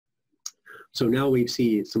So now we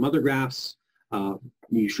see some other graphs.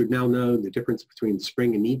 You should now know the difference between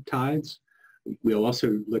spring and neap tides. We'll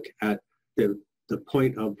also look at the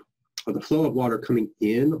point of the flow of water coming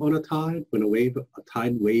in on a tide. When a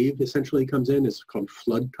tide wave essentially comes in, it's called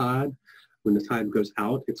flood tide. When the tide goes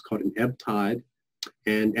out, it's called an ebb tide.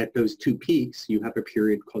 And at those two peaks, you have a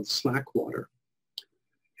period called slack water.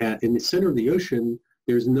 In the center of the ocean,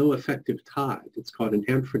 there's no effective tide. It's called an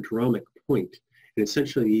amphidromic point. And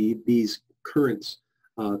essentially, these currents,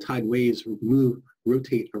 tide waves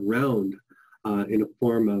rotate around in a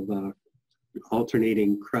form of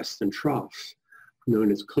alternating crests and troughs,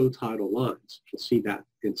 known as cotidal lines. You'll see that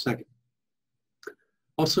in a second.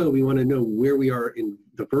 Also, we want to know where we are in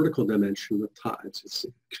the vertical dimension with tides. It's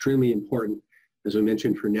extremely important, as we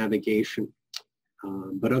mentioned, for navigation,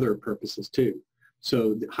 but other purposes too.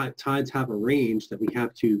 So the tides have a range that we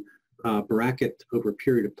have to bracket over a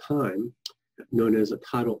period of time, known as a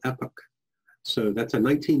tidal epoch. So that's a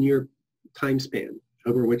 19-year time span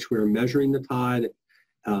over which we're measuring the tide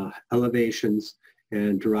elevations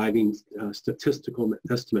and deriving statistical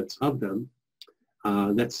estimates of them.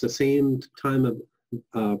 That's the same time of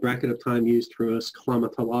bracket of time used for most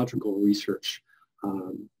climatological research,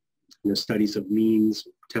 studies of means,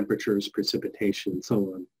 temperatures, precipitation, and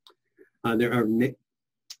so on. There are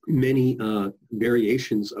many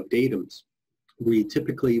variations of datums. We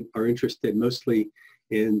typically are interested mostly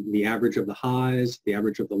in the average of the highs, the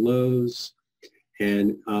average of the lows,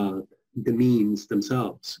 and the means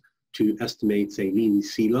themselves to estimate, say, mean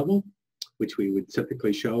sea level, which we would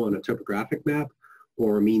typically show on a topographic map,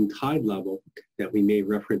 or a mean tide level that we may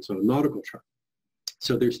reference on a nautical chart.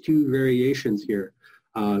 So there's two variations here.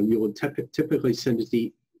 You will typically tend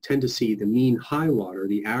to see the mean high water,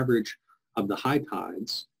 the average of the high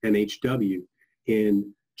tides, MHW,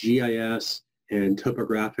 in GIS and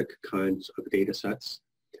topographic kinds of data sets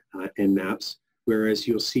and maps, whereas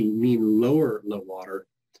you'll see mean lower low water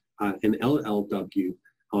and LLW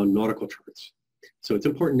on nautical charts. So it's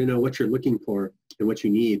important to know what you're looking for and what you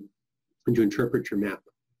need and to interpret your map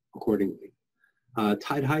accordingly.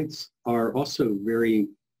 Tide heights are also very,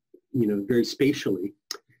 very spatially,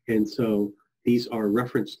 and so these are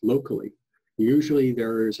referenced locally. Usually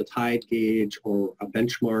there's a tide gauge or a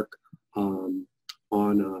benchmark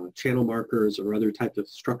on channel markers or other types of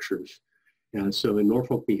structures. So in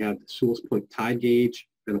Norfolk, we have the Sewell's Point tide gauge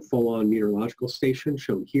and a full-on meteorological station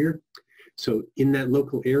shown here. So in that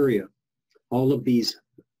local area, all of these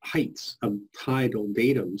heights of tidal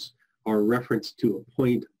datums are referenced to a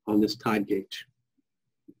point on this tide gauge.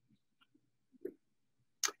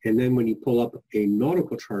 And then when you pull up a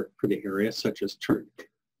nautical chart for the area, such as chart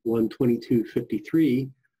 12253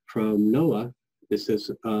 from NOAA, this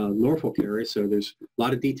is Norfolk area, so there's a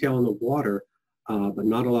lot of detail on the water, but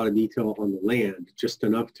not a lot of detail on the land, just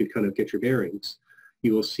enough to kind of get your bearings.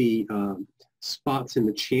 You will see spots in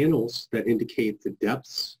the channels that indicate the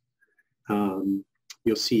depths.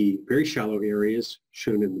 You'll see very shallow areas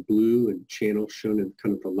shown in the blue and channels shown in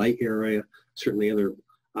kind of the light area, certainly other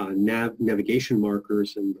navigation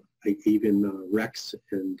markers and even wrecks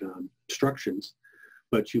and obstructions.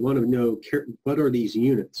 But you want to know what are these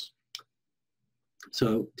units.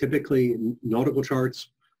 So typically nautical charts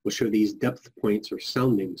will show these depth points or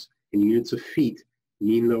soundings in units of feet,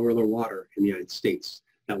 mean lower low water in the United States.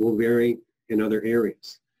 That will vary in other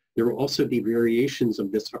areas. There will also be variations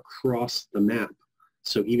of this across the map.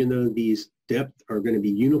 So even though these depths are going to be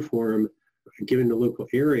uniform given the local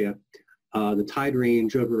area, the tide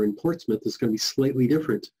range over in Portsmouth is going to be slightly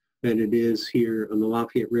different than it is here on the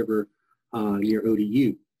Lafayette River near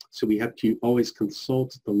ODU. So we have to always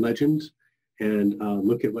consult the legend and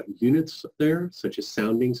look at what units are there, such as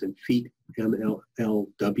soundings and feet,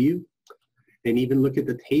 MLLW, and even look at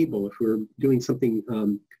the table. If we're doing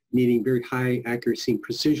something needing very high accuracy and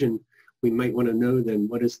precision, we might want to know then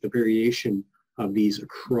what is the variation of these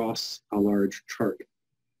across a large chart.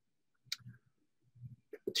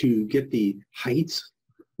 To get the heights,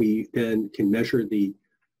 we then can measure the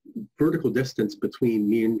vertical distance between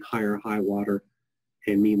mean higher high water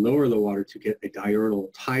and mean lower low water to get a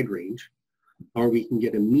diurnal tide range, or we can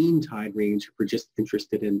get a mean tide range if we're just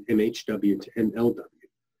interested in MHW to MLW.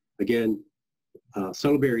 Again,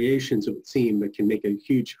 subtle variations, it would seem, that can make a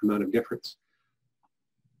huge amount of difference.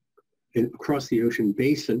 And across the ocean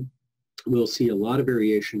basin, we'll see a lot of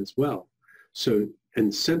variation as well. So in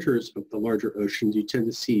the centers of the larger oceans, you tend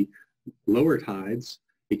to see lower tides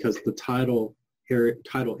because the tidal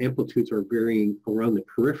amplitudes are varying around the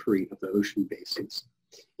periphery of the ocean basins.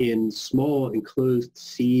 In small enclosed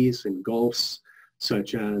seas and gulfs,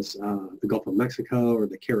 such as the Gulf of Mexico or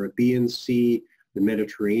the Caribbean Sea, the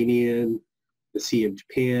Mediterranean, the Sea of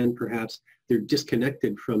Japan, perhaps, they're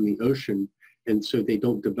disconnected from the ocean, and so they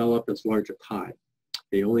don't develop as large a tide.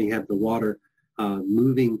 They only have the water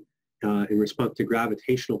moving in response to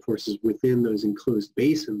gravitational forces within those enclosed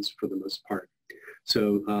basins for the most part.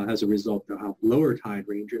 So as a result, they'll have lower tide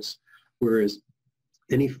ranges, whereas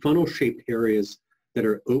any funnel-shaped areas that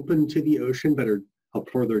are open to the ocean but are a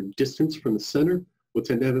further distance from the center will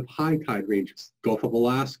tend to have high tide ranges. Gulf of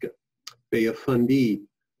Alaska, Bay of Fundy,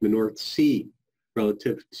 the North Sea,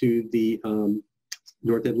 relative to the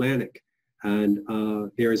North Atlantic, and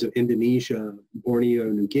areas of Indonesia, Borneo,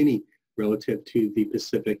 New Guinea, relative to the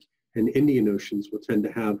Pacific and Indian Oceans will tend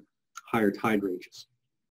to have higher tide ranges.